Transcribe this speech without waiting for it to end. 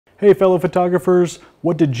Hey fellow photographers,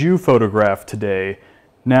 what did you photograph today?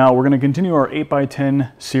 Now we're going to continue our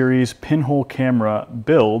 8x10 series pinhole camera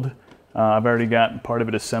build. I've already got part of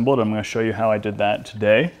it assembled. I'm going to show you how I did that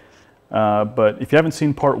today. But if you haven't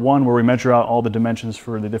seen part one where we measure out all the dimensions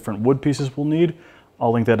for the different wood pieces we'll need,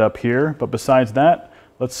 I'll link that up here. But besides that,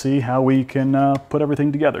 let's see how we can put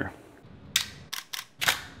everything together.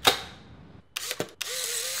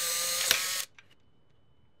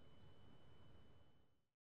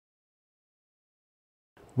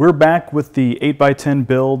 We're back with the 8x10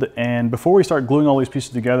 build, and before we start gluing all these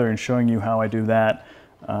pieces together and showing you how I do that,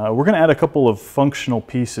 we're going to add a couple of functional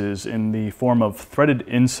pieces in the form of threaded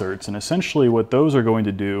inserts. And essentially what those are going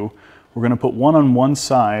to do, we're going to put one on one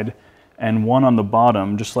side and one on the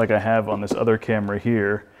bottom, just like I have on this other camera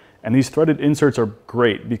here. And these threaded inserts are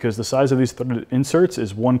great because the size of these threaded inserts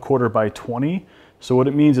is 1/4 by 20. So what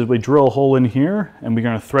it means is we drill a hole in here and we're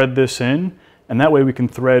going to thread this in. And that way we can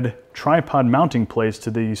thread tripod mounting plates to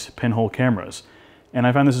these pinhole cameras. And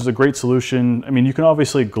I find this is a great solution. I mean, you can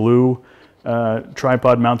obviously glue a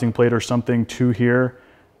tripod mounting plate or something to here,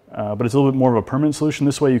 but it's a little bit more of a permanent solution.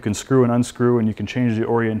 This way you can screw and unscrew and you can change the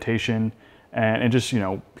orientation. And just,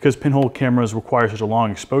 because pinhole cameras require such a long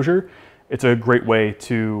exposure, it's a great way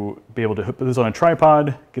to be able to put this on a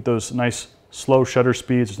tripod, get those nice slow shutter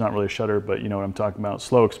speeds. It's not really a shutter, but you know what I'm talking about,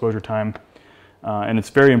 slow exposure time. And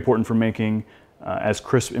it's very important for making as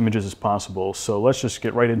crisp images as possible. So let's just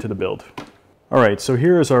get right into the build. All right, so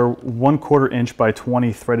here is our 1/4 inch by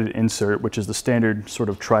 20 threaded insert, which is the standard sort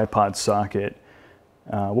of tripod socket.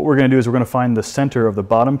 What we're going to do is we're going to find the center of the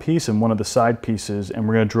bottom piece and one of the side pieces, and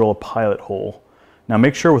we're going to drill a pilot hole. Now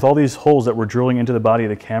make sure with all these holes that we're drilling into the body of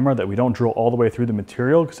the camera that we don't drill all the way through the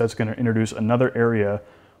material, because that's going to introduce another area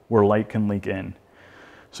where light can leak in.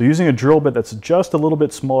 So using a drill bit that's just a little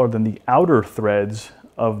bit smaller than the outer threads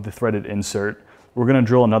of the threaded insert, we're going to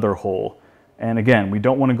drill another hole. And again, we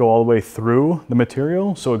don't want to go all the way through the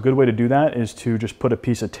material, so a good way to do that is to just put a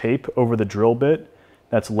piece of tape over the drill bit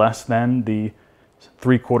that's less than the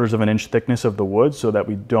 3/4 of an inch thickness of the wood, so that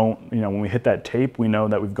we don't, when we hit that tape, we know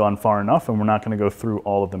that we've gone far enough and we're not going to go through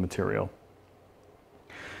all of the material.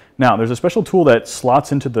 Now, there's a special tool that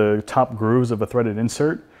slots into the top grooves of a threaded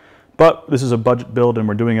insert, but this is a budget build and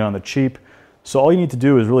we're doing it on the cheap. So all you need to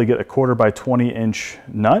do is really get a 1/4 by 20 inch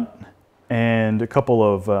nut and a couple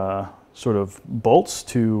of sort of bolts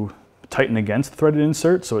to tighten against the threaded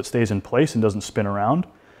insert so it stays in place and doesn't spin around.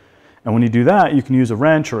 And when you do that, you can use a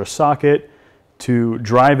wrench or a socket to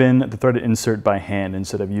drive in the threaded insert by hand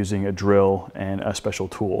instead of using a drill and a special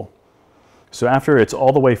tool. So after it's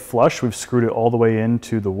all the way flush, we've screwed it all the way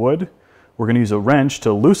into the wood, we're going to use a wrench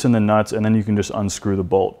to loosen the nuts, and then you can just unscrew the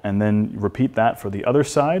bolt. And then repeat that for the other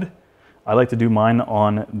side. I like to do mine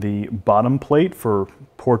on the bottom plate for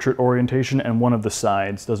portrait orientation and one of the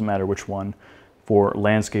sides, doesn't matter which one, for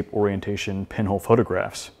landscape orientation pinhole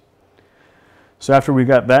photographs. So after we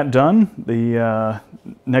got that done, the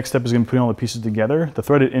next step is going to put all the pieces together. The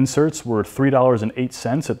threaded inserts were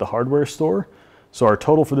 $3.08 at the hardware store. So our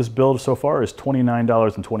total for this build so far is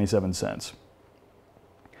 $29.27.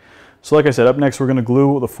 So like I said, up next we're going to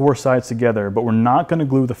glue the 4 sides together, but we're not going to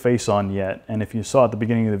glue the face on yet. And if you saw at the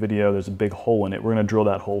beginning of the video, there's a big hole in it. We're going to drill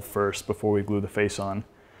that hole first before we glue the face on.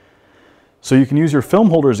 So you can use your film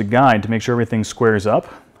holder as a guide to make sure everything squares up.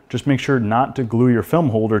 Just make sure not to glue your film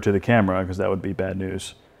holder to the camera, because that would be bad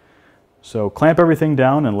news. So clamp everything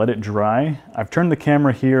down and let it dry. I've turned the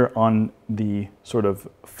camera here on the sort of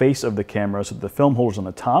face of the camera so that the film holder's on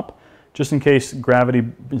the top. Just in case gravity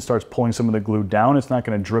starts pulling some of the glue down, it's not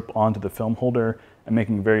going to drip onto the film holder and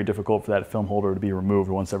making it very difficult for that film holder to be removed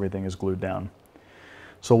once everything is glued down.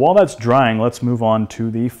 So while that's drying, let's move on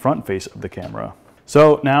to the front face of the camera.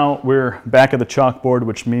 So now we're back at the chalkboard,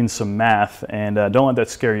 which means some math, and don't let that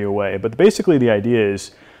scare you away. But basically the idea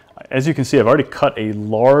is, as you can see, I've already cut a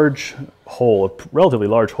large hole, a relatively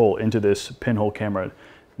large hole into this pinhole camera.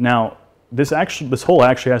 Now, this hole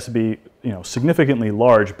actually has to be significantly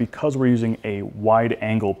large because we're using a wide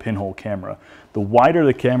angle pinhole camera. The wider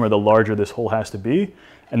the camera, the larger this hole has to be.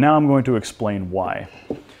 And now I'm going to explain why.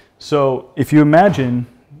 So if you imagine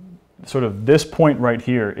sort of this point right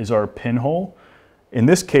here is our pinhole. In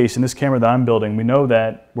this case, in this camera that I'm building, we know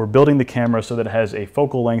that we're building the camera so that it has a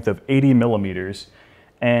focal length of 80 millimeters.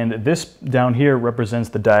 And this down here represents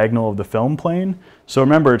the diagonal of the film plane. So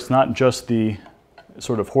remember, it's not just the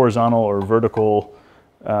sort of horizontal or vertical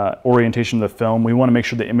orientation of the film. We want to make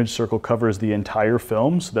sure the image circle covers the entire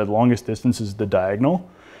film, so that the longest distance is the diagonal.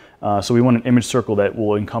 So we want an image circle that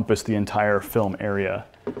will encompass the entire film area.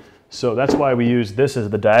 So that's why we use this as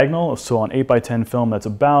the diagonal. So on 8x10 film, that's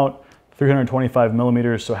about 325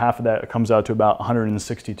 millimeters, so half of that comes out to about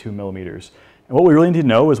 162 millimeters. And what we really need to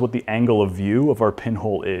know is what the angle of view of our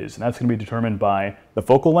pinhole is, and that's going to be determined by the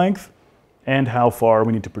focal length and how far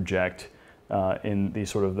we need to project in the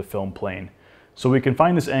sort of the film plane. So we can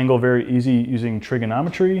find this angle very easy using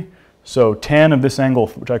trigonometry. So tan of this angle,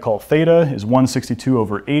 which I call theta, is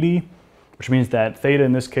 162/80, which means that theta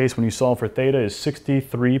in this case, when you solve for theta, is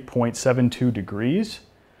 63.72 degrees.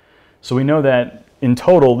 So we know that in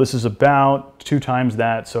total, this is about 2 times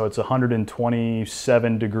that, so it's a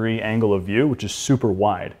 127-degree angle of view, which is super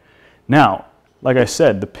wide. Now, like I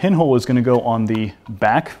said, the pinhole is going to go on the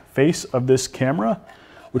back face of this camera,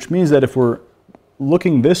 which means that if we're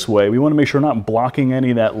looking this way, we want to make sure we're not blocking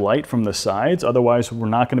any of that light from the sides, otherwise we're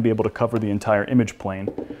not going to be able to cover the entire image plane.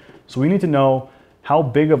 So we need to know how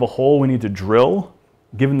big of a hole we need to drill,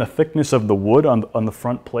 given the thickness of the wood on the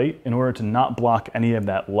front plate, in order to not block any of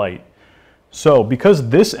that light. So because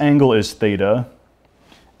this angle is theta,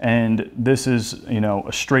 and this is, you know,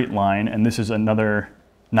 a straight line, and this is another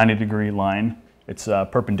 90-degree line, it's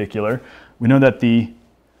perpendicular, we know that the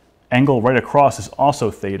angle right across is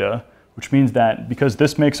also theta, which means that because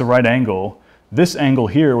this makes a right angle, this angle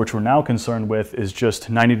here, which we're now concerned with, is just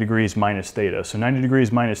 90 degrees minus theta. So 90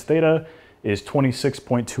 degrees minus theta is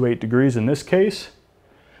 26.28 degrees in this case.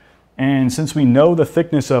 And since we know the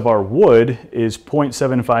thickness of our wood is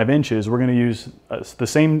 0.75 inches, we're going to use the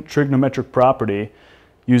same trigonometric property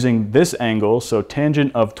using this angle. So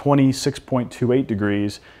tangent of 26.28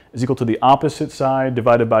 degrees is equal to the opposite side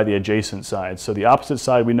divided by the adjacent side. So the opposite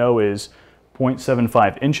side we know is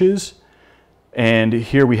 0.75 inches. And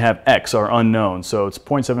here we have x, our unknown. So it's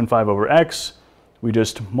 0.75 over x. We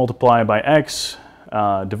just multiply by x,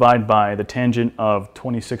 divide by the tangent of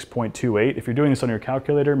 26.28. If you're doing this on your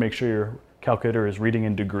calculator, make sure your calculator is reading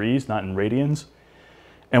in degrees, not in radians.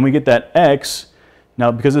 And we get that x.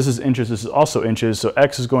 Now, because this is inches, this is also inches. So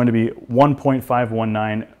x is going to be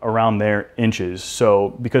 1.519 around there inches.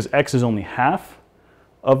 So because x is only half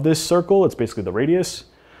of this circle, it's basically the radius,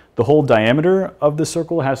 the whole diameter of the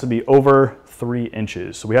circle has to be over 3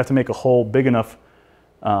 inches. So we have to make a hole big enough.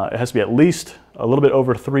 It has to be at least a little bit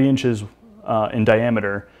over 3 inches in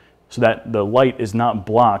diameter so that the light is not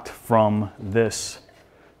blocked from this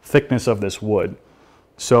thickness of this wood.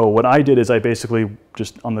 So what I did is I basically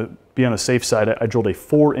just be on the safe side, I drilled a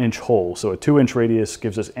 4-inch hole. So a 2-inch radius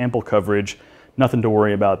gives us ample coverage, nothing to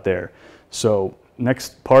worry about there. So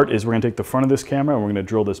next part is we're going to take the front of this camera and we're going to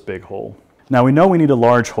drill this big hole. Now we know we need a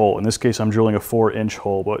large hole. In this case, I'm drilling a 4-inch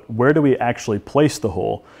hole, but where do we actually place the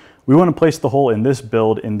hole? We want to place the hole in this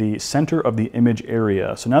build in the center of the image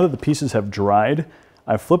area. So now that the pieces have dried,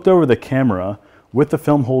 I've flipped over the camera with the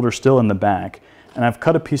film holder still in the back, and I've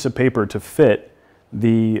cut a piece of paper to fit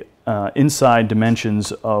the inside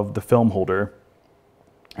dimensions of the film holder.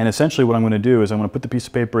 And essentially what I'm going to do is I'm going to put the piece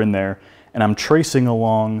of paper in there, and I'm tracing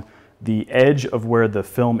along the edge of where the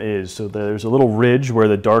film is. So there's a little ridge where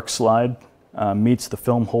the dark slide meets the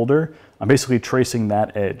film holder. I'm basically tracing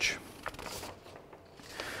that edge.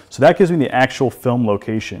 So that gives me the actual film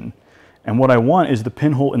location. And what I want is the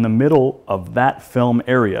pinhole in the middle of that film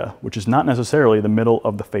area, which is not necessarily the middle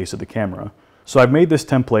of the face of the camera. So I've made this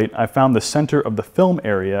template, I found the center of the film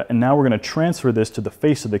area, and now we're going to transfer this to the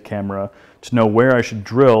face of the camera to know where I should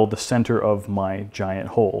drill the center of my giant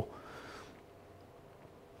hole.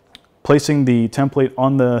 Placing the template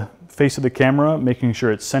on the face of the camera, making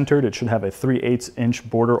sure it's centered. It should have a 3/8 inch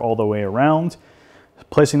border all the way around.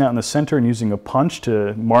 Placing that in the center and using a punch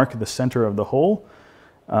to mark the center of the hole,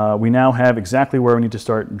 we now have exactly where we need to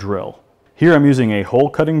start drill. Here I'm using a hole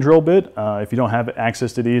cutting drill bit. If you don't have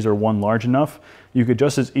access to these or one large enough, you could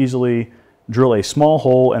just as easily drill a small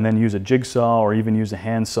hole and then use a jigsaw or even use a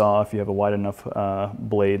hand saw if you have a wide enough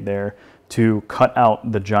blade there to cut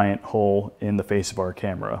out the giant hole in the face of our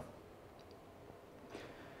camera.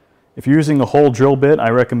 If you're using a hole drill bit, I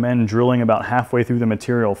recommend drilling about halfway through the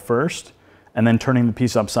material first and then turning the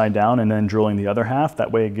piece upside down and then drilling the other half.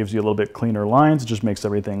 That way it gives you a little bit cleaner lines. It just makes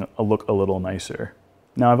everything look a little nicer.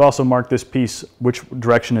 Now I've also marked this piece which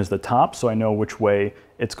direction is the top, so I know which way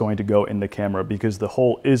it's going to go in the camera because the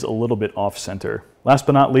hole is a little bit off center. Last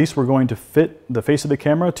but not least, we're going to fit the face of the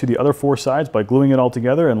camera to the other 4 sides by gluing it all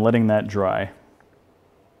together and letting that dry.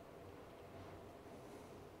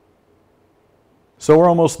 So we're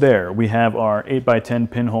almost there. We have our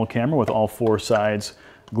 8x10 pinhole camera with all 4 sides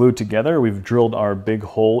glued together. We've drilled our big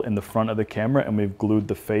hole in the front of the camera and we've glued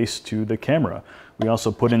the face to the camera. We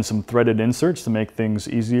also put in some threaded inserts to make things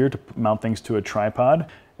easier to mount things to a tripod.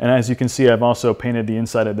 And as you can see, I've also painted the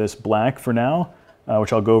inside of this black for now,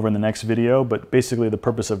 which I'll go over in the next video. But basically the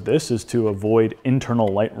purpose of this is to avoid internal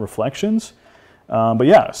light reflections. But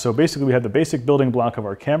yeah, so basically we have the basic building block of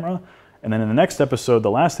our camera. And then in the next episode,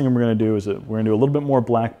 the last thing we're going to do is that we're going to do a little bit more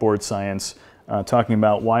blackboard science, talking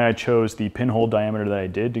about why I chose the pinhole diameter that I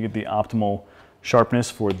did to get the optimal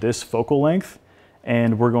sharpness for this focal length.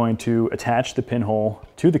 And we're going to attach the pinhole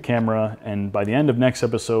to the camera. And by the end of next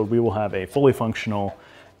episode, we will have a fully functional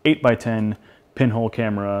 8x10 pinhole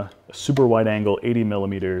camera, a super wide angle, 80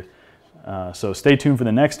 millimeter. So stay tuned for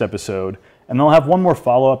the next episode. And then I'll have one more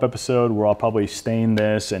follow-up episode where I'll probably stain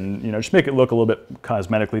this and just make it look a little bit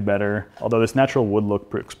cosmetically better. Although this natural wood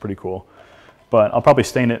look looks pretty cool. But I'll probably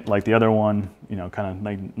stain it like the other one, kind of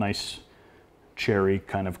like nice cherry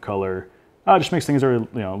kind of color. Just makes things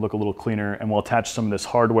look a little cleaner. And we'll attach some of this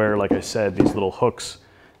hardware, like I said, these little hooks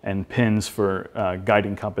and pins for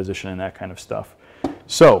guiding composition and that kind of stuff.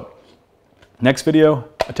 So next video,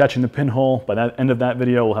 attaching the pinhole. By the end of that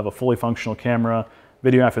video, we'll have a fully functional camera.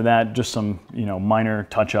 Video after that, just some minor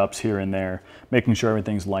touch-ups here and there, making sure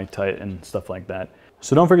everything's light tight and stuff like that.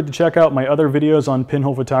 So don't forget to check out my other videos on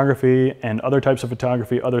pinhole photography and other types of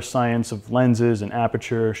photography, other science of lenses and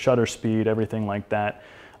aperture, shutter speed, everything like that.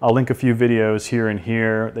 I'll link a few videos here and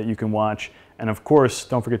here that you can watch. And of course,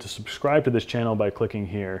 don't forget to subscribe to this channel by clicking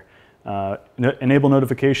here. Enable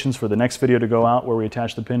notifications for the next video to go out where we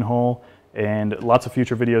attach the pinhole, and lots of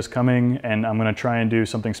future videos coming, and I'm going to try and do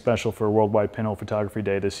something special for Worldwide Pinhole Photography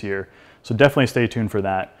Day this year. So definitely stay tuned for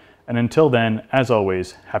that. And until then, as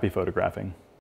always, happy photographing.